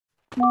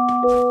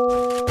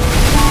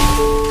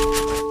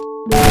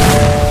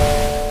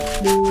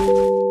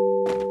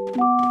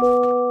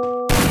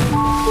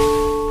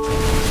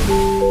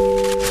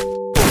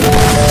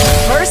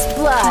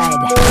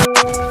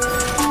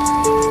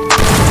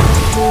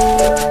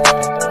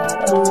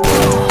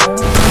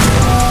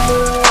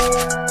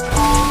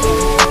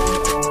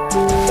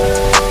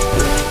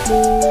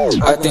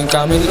think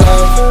I'm in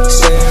love,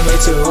 saying way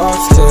too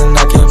often.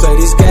 I can't play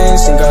these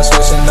games, think I'm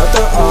switching up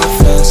the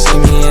offense. See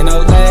me in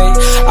LA,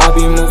 I'll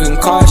be moving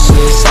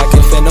cautious. I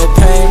can feel no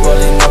pain,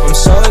 rolling up, I'm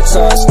so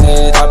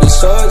exhausted. I'll be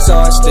so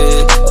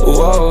exhausted,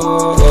 whoa,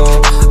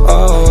 oh, oh,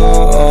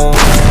 oh.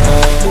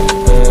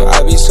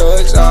 I'll be so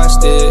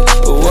exhausted,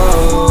 whoa,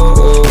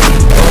 oh,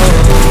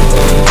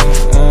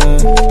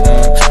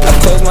 I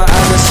close my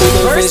eyes and see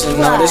the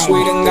vision. All this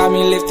weed done got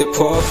me lifted,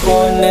 pour up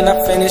one, then I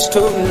finish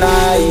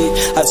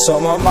tonight. I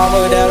told my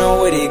mama that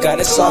I'm with it, got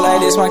it all like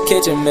this, my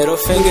kitchen. Middle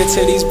finger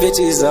to these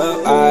bitches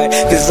up,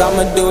 cause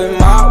I'ma do it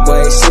my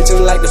way, shit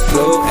just like the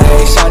flu,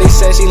 ayy. Shawty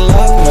said she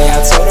loved me,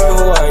 I told her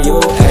who are you,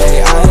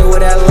 ayy. I ain't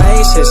with that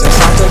lame shit, since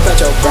I took out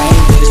your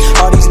brain, bitch.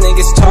 All these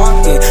niggas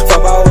talking,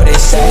 fuck about what they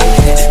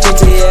saying.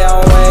 GTA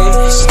I'm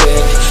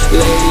wasted,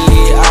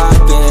 lately I've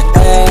been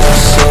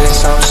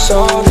anxious. I'm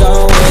so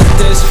done with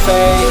this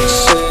fake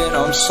shit,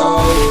 I'm so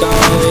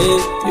done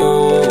with you,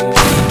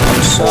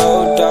 I'm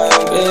so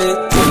done with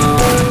you,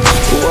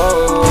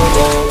 whoa,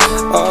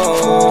 oh,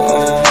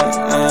 oh,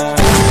 oh.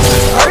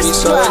 I'll be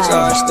so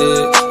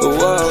exhausted,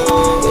 whoa,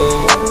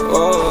 oh,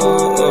 oh.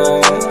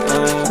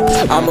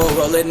 I'ma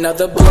roll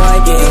another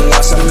blunt, getting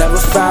lost, I'm never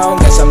found.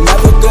 Guess I'm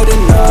never good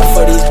enough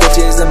for these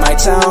bitches in my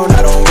town.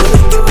 I don't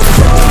really give a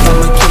fuck, I'm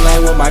a king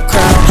like with my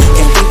crown.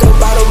 Can't think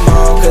about them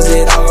all, cause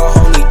it all gon'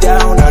 hold me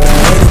down. I done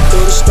made it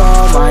through the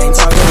storm, I ain't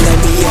talking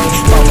NBA.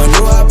 Mama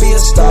knew I'd be a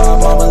star,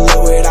 mama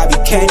look what I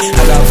became.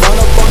 I got run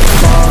up on the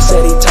phone,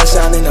 said he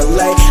touchdown in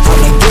LA.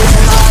 I'ma get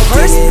it how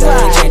I get it,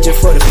 I ain't changing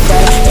for the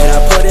fact, and I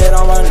put it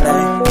on my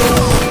name.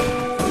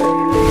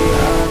 Lately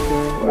I've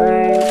been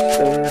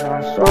wasted,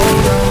 I'm so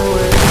done.